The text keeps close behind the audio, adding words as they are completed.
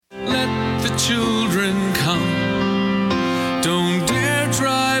the children come. Don't dare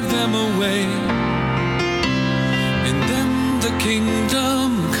drive them away. In them the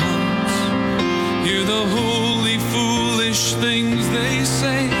kingdom comes. Hear the holy, foolish things they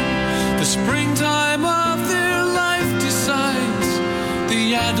say. The springtime of their life decides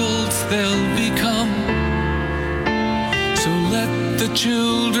the adults they'll become. So let the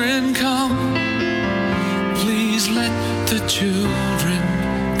children come. Please let the children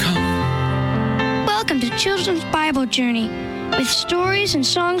come. Welcome to Children's Bible Journey, with stories and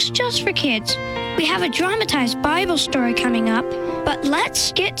songs just for kids. We have a dramatized Bible story coming up, but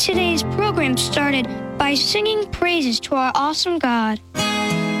let's get today's program started by singing praises to our awesome God.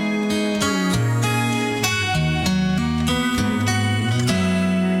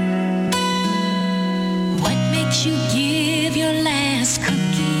 What makes you give your last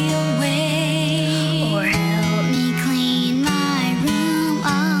cookie away? Or help me clean my room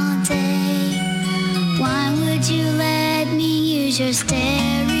all day? Why would you let me use your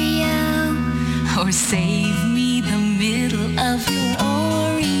stereo? Or save me the middle of your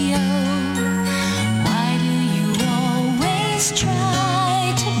Oreo? Why do you always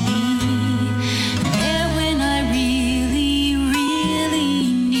try to be there when I really,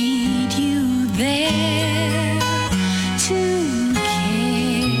 really need you there to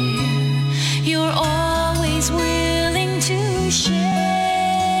care? You're always willing to share.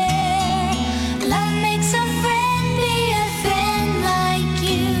 Love makes a friend be a friend like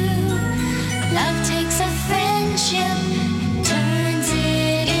you. Love takes a friendship, turns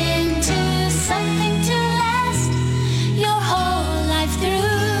it into something to last your whole life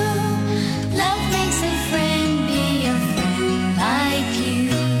through. Love makes a friend be a friend like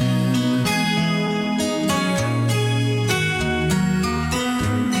you.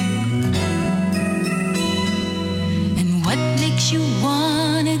 And what makes you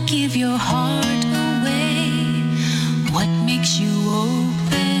wanna give your heart away? What makes you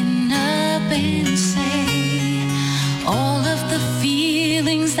open up and say all of the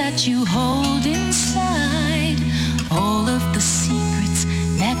feelings that you hold inside, all of the secrets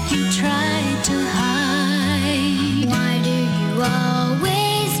that you try to hide? Why do you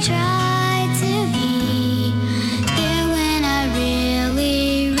always try to be there when I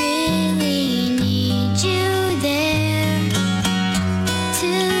really, really need you there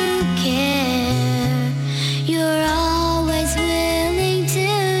to care? You're always willing to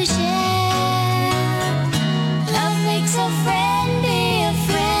share. Love makes a friend be a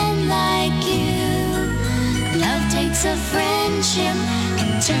friend like you. Love takes a friendship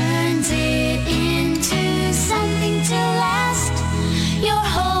and turns it into something to last your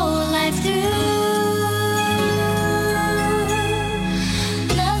whole life through.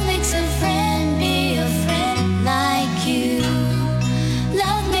 Love makes a friend be a friend like you.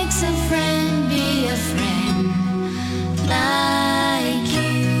 Love makes a friend be a friend like you.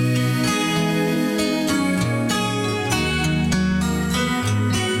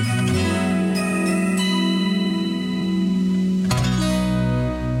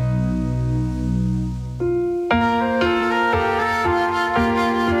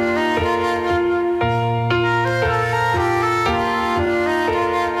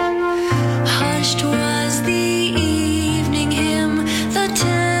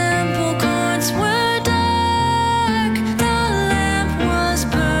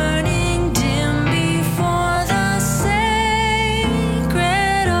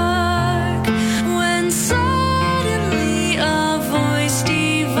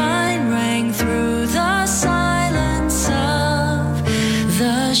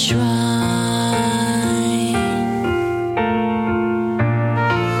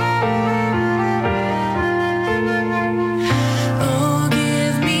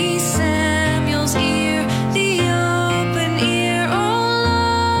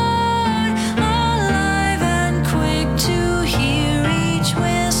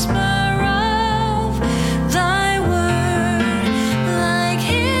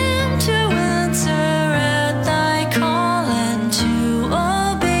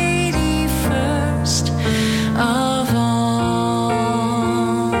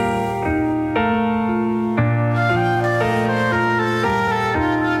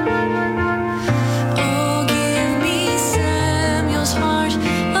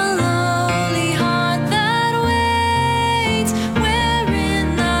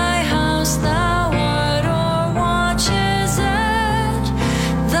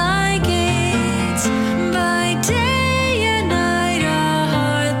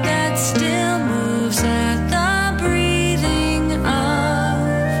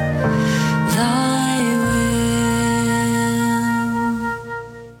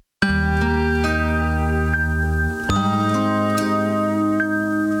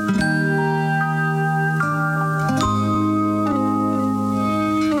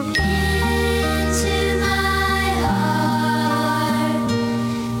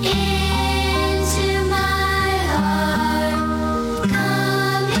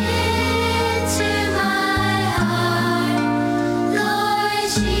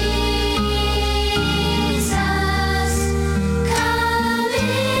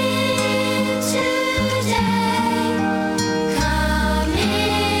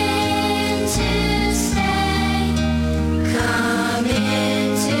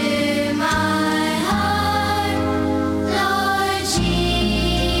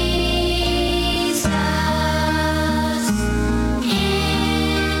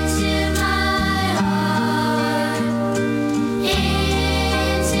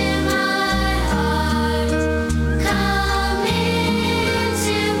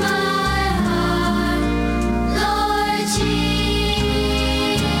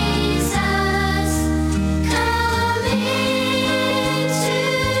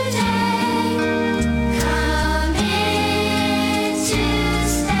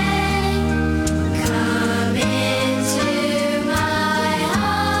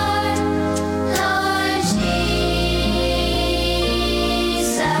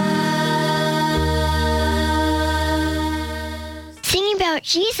 about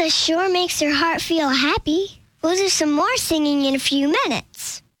Jesus sure makes your heart feel happy. We'll do some more singing in a few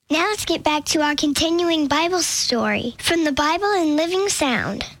minutes. Now let's get back to our continuing Bible story from the Bible in Living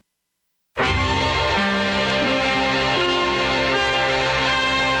Sound.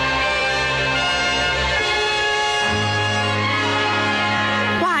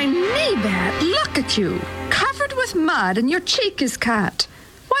 Why, Nabat, look at you. Covered with mud and your cheek is cut.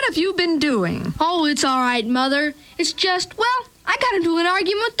 What have you been doing? Oh, it's all right, Mother. It's just, well, I got into an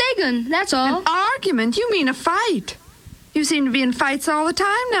argument with Dagon, that's all. An argument? You mean a fight? You seem to be in fights all the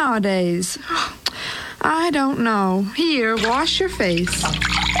time nowadays. I don't know. Here, wash your face.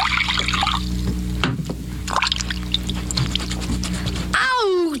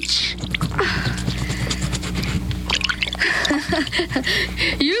 Ouch!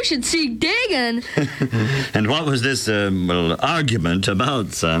 You should see Dagon. And what was this argument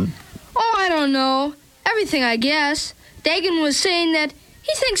about, son? Oh, I don't know. Everything, I guess. Dagon was saying that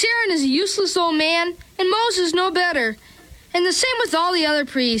he thinks Aaron is a useless old man and Moses no better. And the same with all the other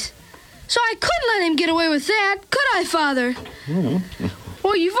priests. So I couldn't let him get away with that, could I, Father?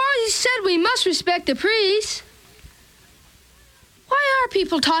 Well, you've already said we must respect the priests. Why are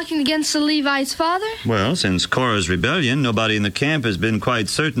people talking against the Levites, Father? Well, since Korah's rebellion, nobody in the camp has been quite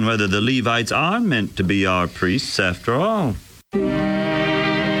certain whether the Levites are meant to be our priests after all.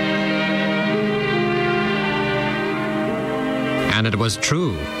 And it was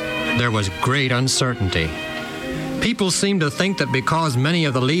true. There was great uncertainty. People seemed to think that because many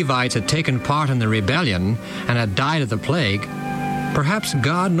of the Levites had taken part in the rebellion and had died of the plague, perhaps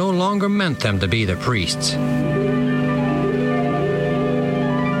God no longer meant them to be the priests.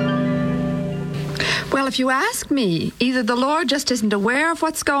 Well, if you ask me, either the Lord just isn't aware of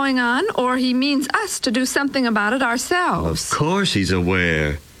what's going on, or he means us to do something about it ourselves. Of course he's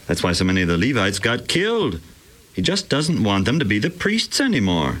aware. That's why so many of the Levites got killed. He just doesn't want them to be the priests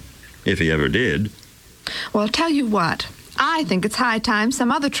anymore, if he ever did. Well, tell you what, I think it's high time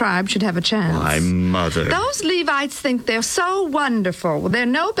some other tribe should have a chance. Why, Mother. Those Levites think they're so wonderful. They're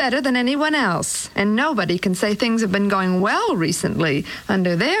no better than anyone else. And nobody can say things have been going well recently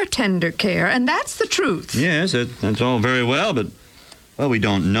under their tender care, and that's the truth. Yes, that's all very well, but, well, we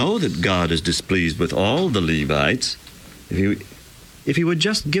don't know that God is displeased with all the Levites. If he would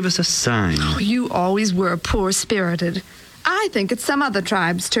just give us a sign. Oh, you always were poor-spirited. I think it's some other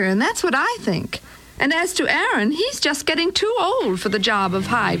tribe's turn. That's what I think. And as to Aaron, he's just getting too old for the job of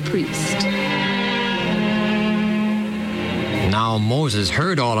high priest. Now Moses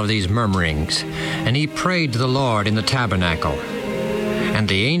heard all of these murmurings, and he prayed to the Lord in the tabernacle. And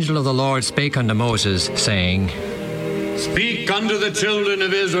the angel of the Lord spake unto Moses, saying, Speak unto the children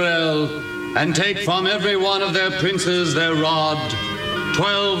of Israel, and take from every one of their princes their rod,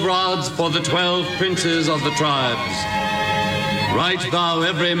 12 rods for the 12 princes of the tribes. Write thou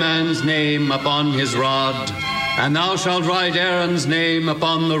every man's name upon his rod, and thou shalt write Aaron's name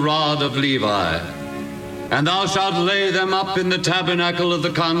upon the rod of Levi. And thou shalt lay them up in the tabernacle of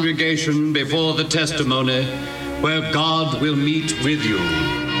the congregation before the testimony, where God will meet with you.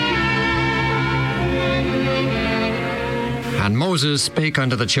 And Moses spake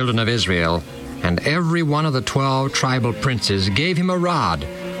unto the children of Israel, and every one of the 12 tribal princes gave him a rod,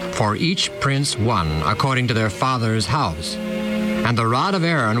 for each prince one, according to their father's house. And the rod of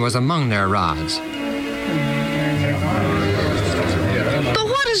Aaron was among their rods. But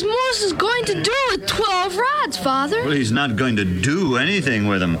what is Moses going to do with 12 rods, Father? Well, he's not going to do anything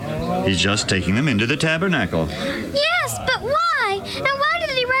with them. He's just taking them into the tabernacle. Yes, but why? And why did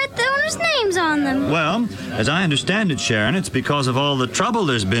he write the owners' names on them? Well, as I understand it, Sharon, it's because of all the trouble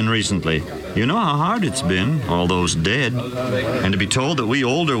there's been recently. You know how hard it's been, all those dead. And to be told that we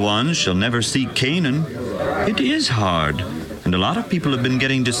older ones shall never see Canaan, it is hard. And a lot of people have been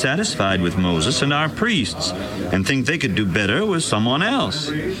getting dissatisfied with Moses and our priests and think they could do better with someone else.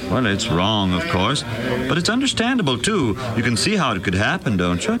 Well, it's wrong, of course, but it's understandable, too. You can see how it could happen,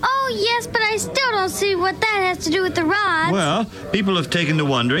 don't you? Oh, yes, but I still don't see what that has to do with the rods. Well, people have taken to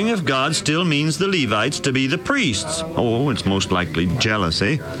wondering if God still means the Levites to be the priests. Oh, it's most likely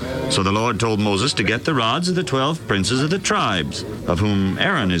jealousy. So the Lord told Moses to get the rods of the 12 princes of the tribes, of whom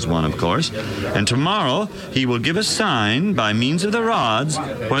Aaron is one, of course. And tomorrow he will give a sign by means of the rods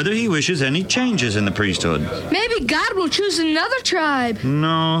whether he wishes any changes in the priesthood. Maybe God will choose another tribe.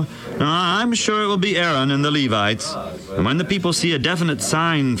 No, I'm sure it will be Aaron and the Levites. And when the people see a definite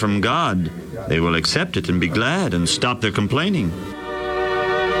sign from God, they will accept it and be glad and stop their complaining.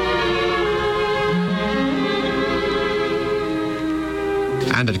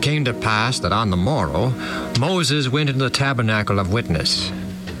 And it came to pass that on the morrow Moses went into the tabernacle of witness.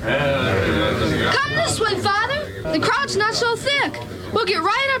 Come this way, Father. The crowd's not so thick. We'll get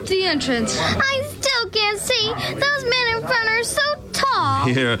right up to the entrance. I still can't see. Those men in front are so tall.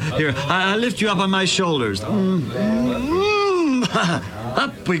 Here, I'll lift you up on my shoulders.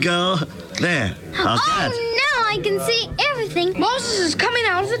 Up we go. There. How's that? Now I can see everything. Moses is coming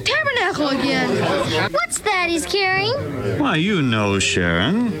out of the tabernacle again. What's that he's carrying? Why, you know,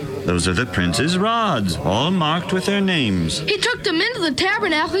 Sharon. Those are the prince's rods, all marked with their names. He took them into the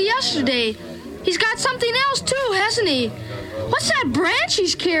tabernacle yesterday. He's got something else, too, hasn't he? What's that branch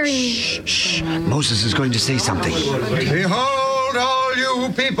he's carrying? Shh. Moses is going to say something. Behold, all you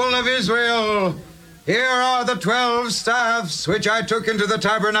people of Israel. Here are the 12 staffs which I took into the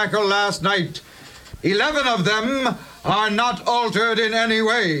tabernacle last night. 11 of them are not altered in any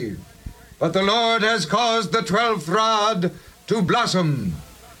way. But the Lord has caused the 12th rod to blossom.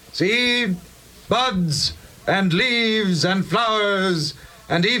 See, buds and leaves and flowers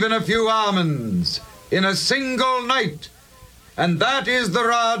and even a few almonds in a single night. And that is the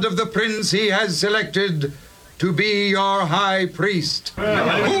rod of the prince he has selected to be your high priest.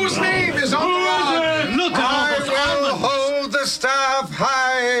 Whose name is on the rod? Look, I will hold the staff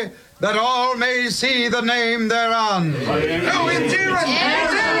high that all may see the name thereon. No, it's Aaron.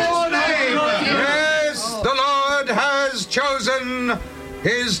 Yes, the Lord has chosen.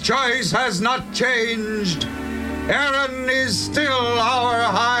 His choice has not changed. Aaron is still our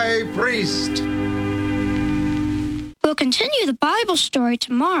high priest. We'll continue the Bible story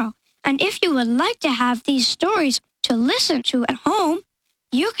tomorrow, and if you would like to have these stories to listen to at home,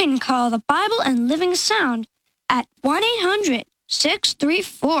 you can call the Bible and Living Sound at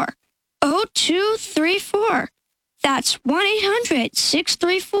 1-800-634-0234. That's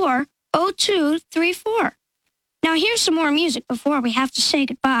 1-800-634-0234. Now here's some more music before we have to say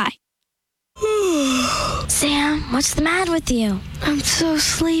goodbye. Sam, what's the matter with you? I'm so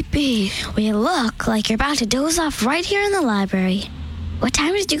sleepy. Well, you look like you're about to doze off right here in the library. What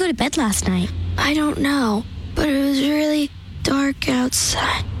time did you go to bed last night? I don't know, but it was really dark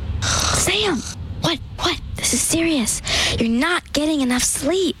outside. Sam! What? This is serious. You're not getting enough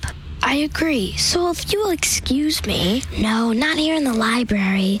sleep. I agree. So if you'll excuse me. No, not here in the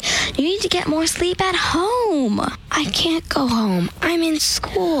library. You need to get more sleep at home. I can't go home. I'm in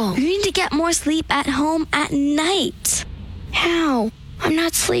school. You need to get more sleep at home at night. How? I'm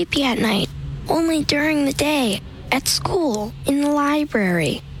not sleepy at night. Only during the day. At school. In the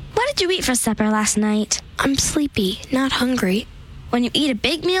library. What did you eat for supper last night? I'm sleepy, not hungry. When you eat a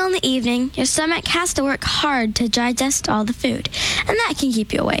big meal in the evening, your stomach has to work hard to digest all the food, and that can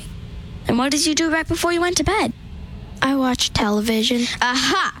keep you awake. And what did you do right before you went to bed? I watched television.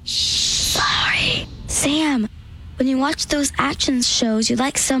 Aha! Sorry. Sam, when you watch those action shows you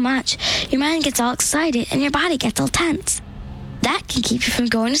like so much, your mind gets all excited and your body gets all tense. That can keep you from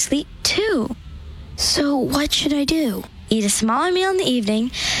going to sleep, too. So what should I do? Eat a smaller meal in the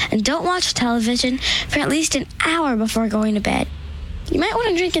evening and don't watch television for at least an hour before going to bed. You might want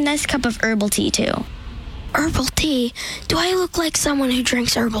to drink a nice cup of herbal tea, too. Herbal tea? Do I look like someone who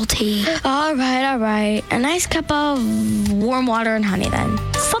drinks herbal tea? All right. A nice cup of warm water and honey, then.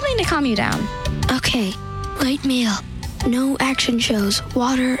 Something to calm you down. Okay. Light meal. No action shows.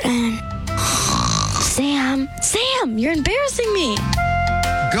 Water and... Sam, you're embarrassing me.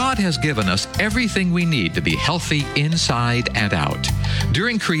 God has given us everything we need to be healthy inside and out.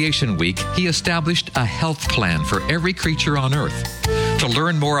 During Creation Week, He established a health plan for every creature on earth. To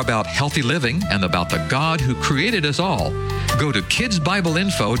learn more about healthy living and about the God who created us all, go to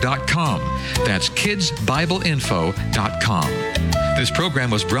kidsbibleinfo.com. That's kidsbibleinfo.com. This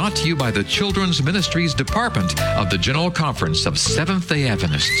program was brought to you by the Children's Ministries Department of the General Conference of Seventh-day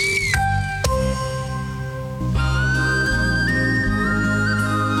Adventists.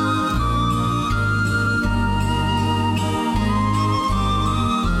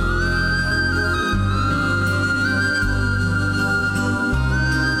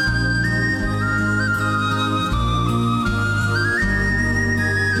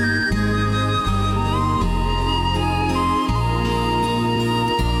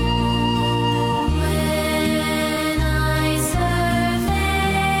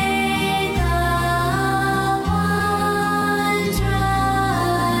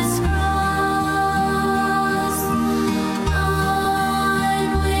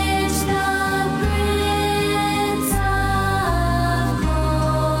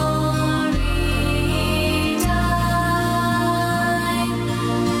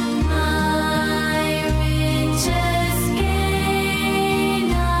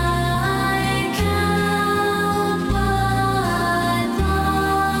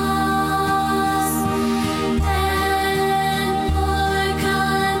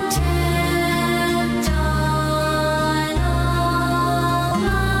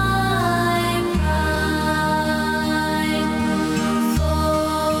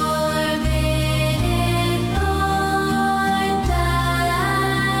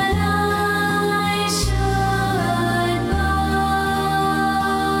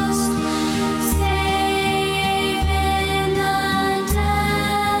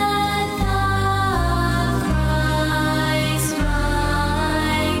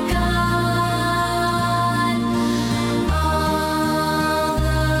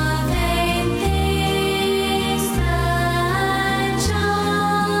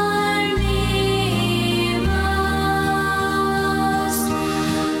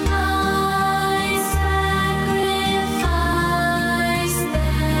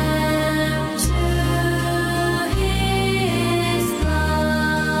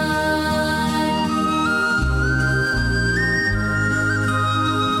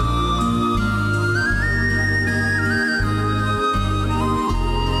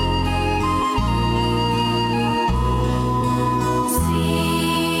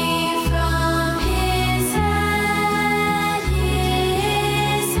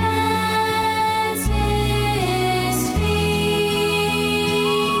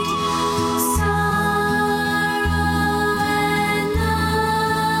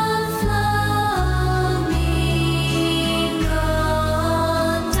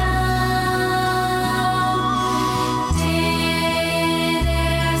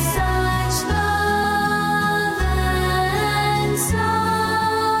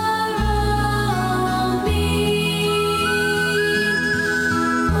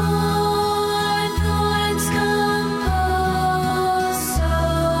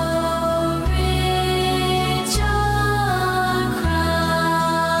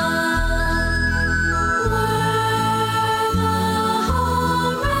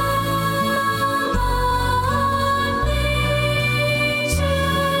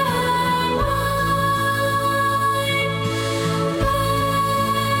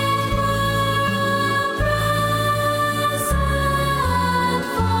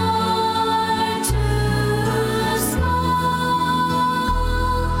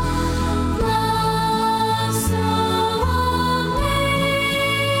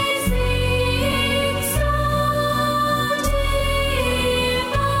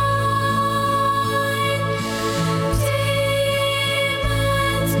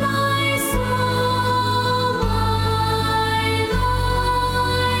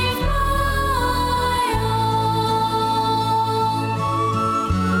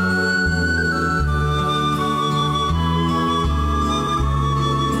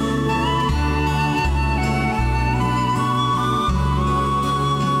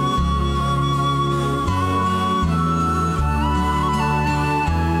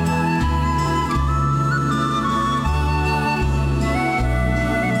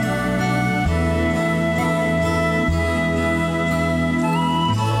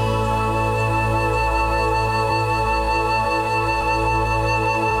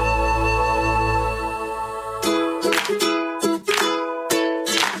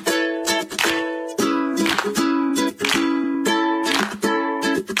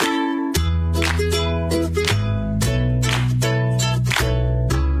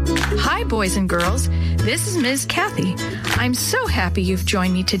 boys and girls. This is Ms. Kathy. I'm so happy you've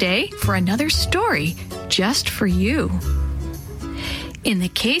joined me today for another story just for you. In the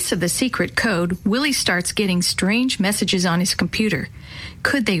case of the secret code, Willie starts getting strange messages on his computer.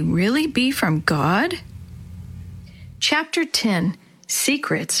 Could they really be from God? Chapter 10,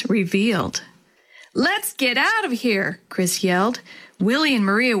 Secrets Revealed. "Let's get out of here," Chris yelled. Willie and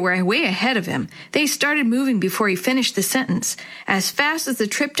Maria were way ahead of him. They started moving before he finished the sentence. As fast as the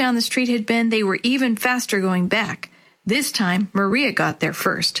trip down the street had been, they were even faster going back. This time, Maria got there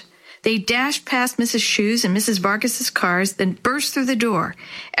first. They dashed past Mrs. Shoes and Mrs. Vargas's cars, then burst through the door.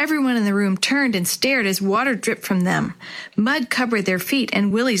 Everyone in the room turned and stared as water dripped from them. Mud covered their feet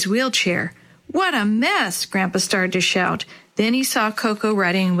and Willie's wheelchair. "What a mess!" Grandpa started to shout. Then he saw Coco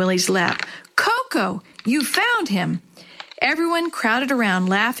riding in Willie's lap. "Coco, you found him!" Everyone crowded around,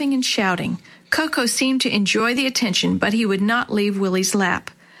 laughing and shouting. Coco seemed to enjoy the attention, but he would not leave Willie's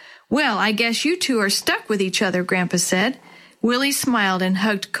lap. "Well, I guess you two are stuck with each other," Grandpa said. Willie smiled and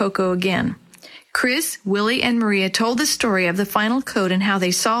hugged Coco again. Chris, Willie, and Maria told the story of the final code and how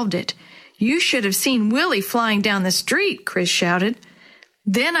they solved it. "You should have seen Willie flying down the street," Chris shouted.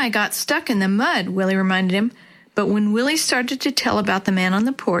 "Then I got stuck in the mud," Willie reminded him. But when Willie started to tell about the man on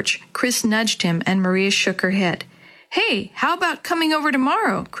the porch, Chris nudged him and Maria shook her head. "Hey, how about coming over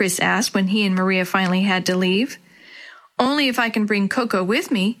tomorrow?" Chris asked when he and Maria finally had to leave. "Only if I can bring Coco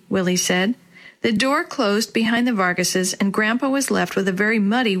with me," Willie said. The door closed behind the Vargases, and Grandpa was left with a very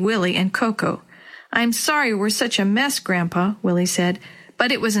muddy Willie and Coco. "I'm sorry we're such a mess, Grandpa," Willie said,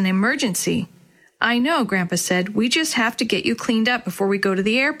 "but it was an emergency." "I know," Grandpa said. "We just have to get you cleaned up before we go to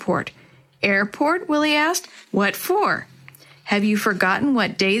the airport." "Airport?" Willie asked. "What for?" "Have you forgotten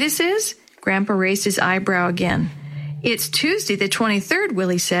what day this is?" Grandpa raised his eyebrow again. "It's Tuesday the 23rd,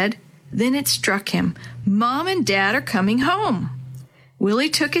 Willie said. Then it struck him. Mom and Dad are coming home. Willie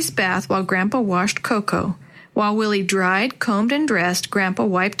took his bath while Grandpa washed Coco. While Willie dried, combed, and dressed, Grandpa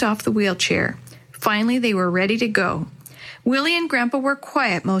wiped off the wheelchair. Finally, they were ready to go. Willie and Grandpa were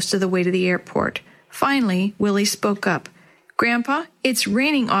quiet most of the way to the airport. Finally, Willie spoke up. "Grandpa, it's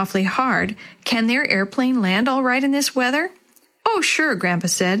raining awfully hard. Can their airplane land all right in this weather?" "Oh, sure," Grandpa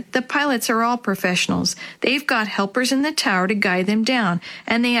said. "The pilots are all professionals. They've got helpers in the tower to guide them down,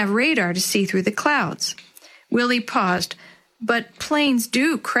 and they have radar to see through the clouds." Willie paused. "But planes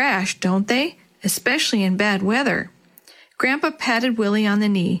do crash, don't they? Especially in bad weather." Grandpa patted Willie on the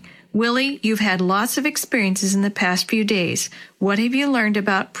knee. "Willie, you've had lots of experiences in the past few days. What have you learned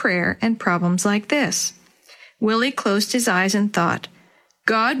about prayer and problems like this?" Willie closed his eyes and thought.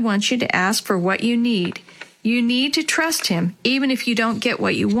 "God wants you to ask for what you need. You need to trust Him, even if you don't get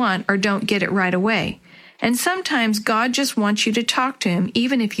what you want or don't get it right away. And sometimes God just wants you to talk to Him,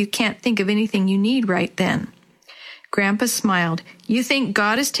 even if you can't think of anything you need right then." Grandpa smiled. "You think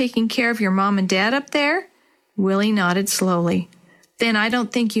God is taking care of your mom and dad up there?" Willie nodded slowly. "Then I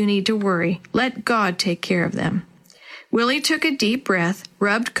don't think you need to worry. Let God take care of them." Willie took a deep breath,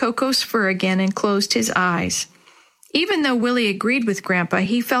 rubbed Coco's fur again, and closed his eyes. Even though Willie agreed with Grandpa,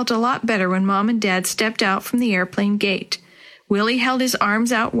 he felt a lot better when Mom and Dad stepped out from the airplane gate. Willie held his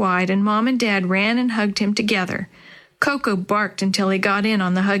arms out wide, and Mom and Dad ran and hugged him together. Coco barked until he got in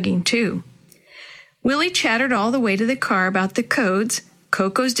on the hugging, too. Willie chattered all the way to the car about the codes,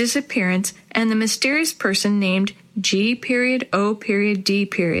 Coco's disappearance, and the mysterious person named G.O.D.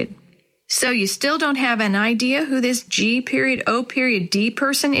 "So you still don't have an idea who this G.O.D.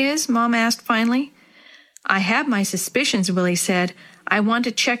 person is?" Mom asked finally. "I have my suspicions," Willie said. "I want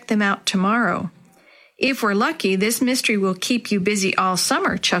to check them out tomorrow." "If we're lucky, this mystery will keep you busy all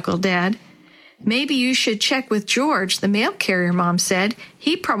summer," chuckled Dad. "Maybe you should check with George, the mail carrier," Mom said.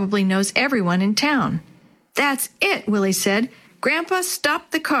 "He probably knows everyone in town." "That's it," Willie said. "Grandpa, stop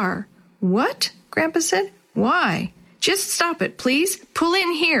the car." "What?" Grandpa said. "Why?" "Just stop it, please. Pull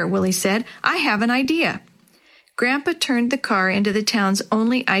in here," Willie said. "I have an idea." Grandpa turned the car into the town's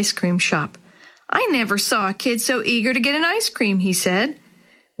only ice cream shop. "I never saw a kid so eager to get an ice cream," he said.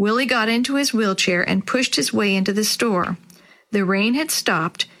 Willie got into his wheelchair and pushed his way into the store. The rain had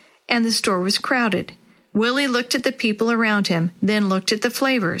stopped, and the store was crowded. Willie looked at the people around him, then looked at the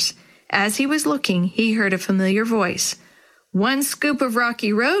flavors. As he was looking, he heard a familiar voice. "1 scoop of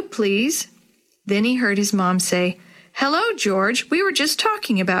Rocky Road, please." Then he heard his mom say, "Hello, George. We were just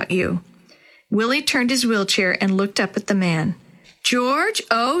talking about you." Willie turned his wheelchair and looked up at the man. "George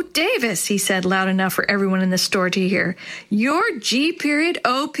O. Davis," he said loud enough for everyone in the store to hear. "You're G.O.D."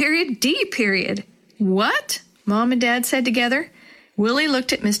 "What?" Mom and Dad said together. Willie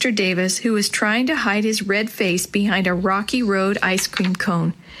looked at Mr. Davis, who was trying to hide his red face behind a Rocky Road ice cream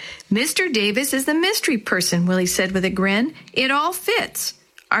cone. "Mr. Davis is the mystery person," Willie said with a grin. "It all fits."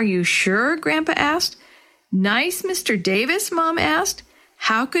 Are you sure? Grandpa asked. Nice Mr. Davis? Mom asked.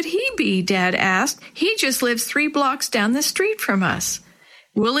 How could he be? Dad asked. He just lives 3 blocks down the street from us.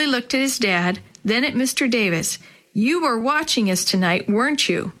 Willie looked at his dad, then at Mr. Davis. You were watching us tonight, weren't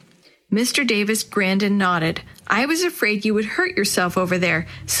you? Mr. Davis grinned and nodded. I was afraid you would hurt yourself over there,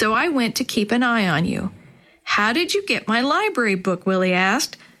 so I went to keep an eye on you. How did you get my library book? Willie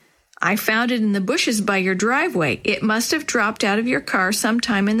asked. I found it in the bushes by your driveway. It must have dropped out of your car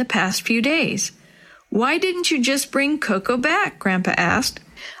sometime in the past few days. Why didn't you just bring Coco back? Grandpa asked.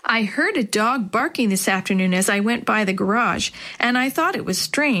 I heard a dog barking this afternoon as I went by the garage, and I thought it was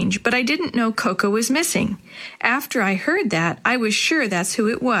strange, but I didn't know Coco was missing. After I heard that, I was sure that's who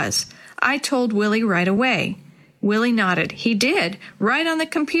it was. I told Willie right away. Willie nodded. He did, right on the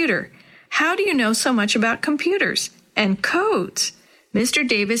computer. How do you know so much about computers? And codes? Mr.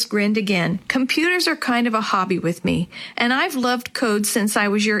 Davis grinned again. Computers are kind of a hobby with me, and I've loved codes since I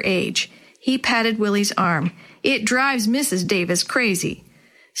was your age. He patted Willie's arm. It drives Mrs. Davis crazy.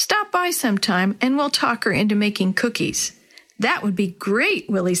 Stop by sometime, and we'll talk her into making cookies. That would be great,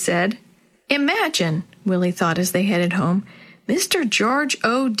 Willie said. Imagine, Willie thought as they headed home, Mr. George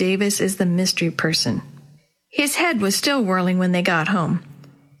O. Davis is the mystery person. His head was still whirling when they got home.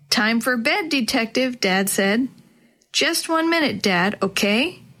 Time for bed, Detective, Dad said. Just 1 minute, Dad,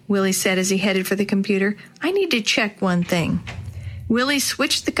 okay? Willie said as he headed for the computer. I need to check one thing. Willie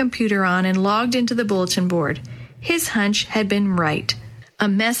switched the computer on and logged into the bulletin board. His hunch had been right. A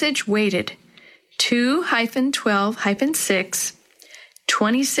message waited. 2-12-6,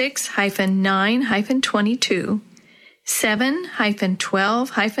 26-9-22,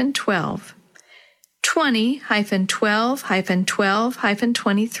 7-12-12,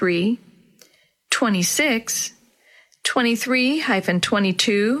 20-12-12-23, 26,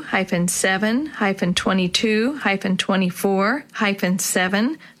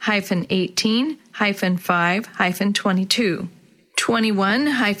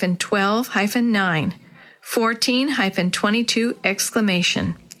 21-12-9, 14-22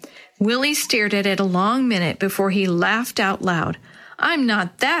 exclamation. Willie stared at it a long minute before he laughed out loud. I'm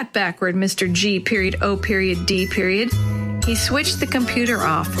not that backward, Mr. G.O.D. He switched the computer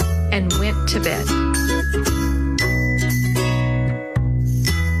off and went to bed.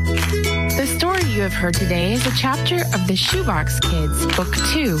 The story you have heard today is a chapter of The Shoebox Kids, Book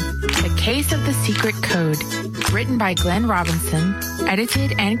 2, The Case of the Secret Code, written by Glenn Robinson,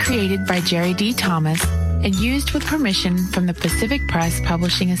 edited and created by Jerry D. Thomas, and used with permission from the Pacific Press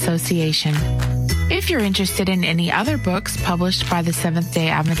Publishing Association. If you're interested in any other books published by the Seventh-day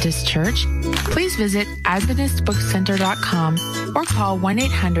Adventist Church, please visit AdventistBookCenter.com or call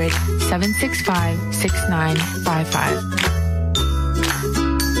 1-800-765-6955.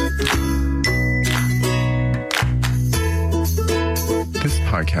 This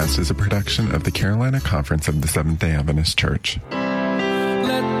podcast is a production of the Carolina Conference of the Seventh-day Adventist Church.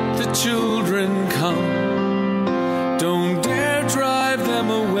 Let the children come. Don't dare drive them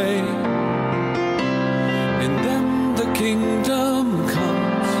away. And then the kingdom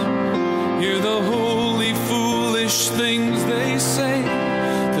comes. Hear the holy, foolish things they say.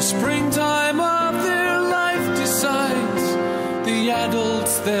 The springtime of their life decides the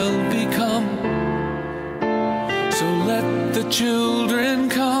adults they'll become. So let the children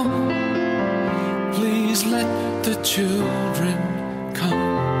come. Please let the children come.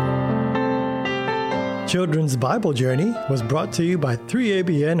 Children's Bible Journey was brought to you by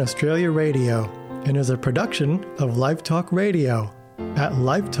 3ABN Australia Radio and is a production of Live Talk Radio at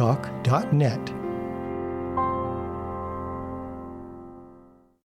livetalk.net.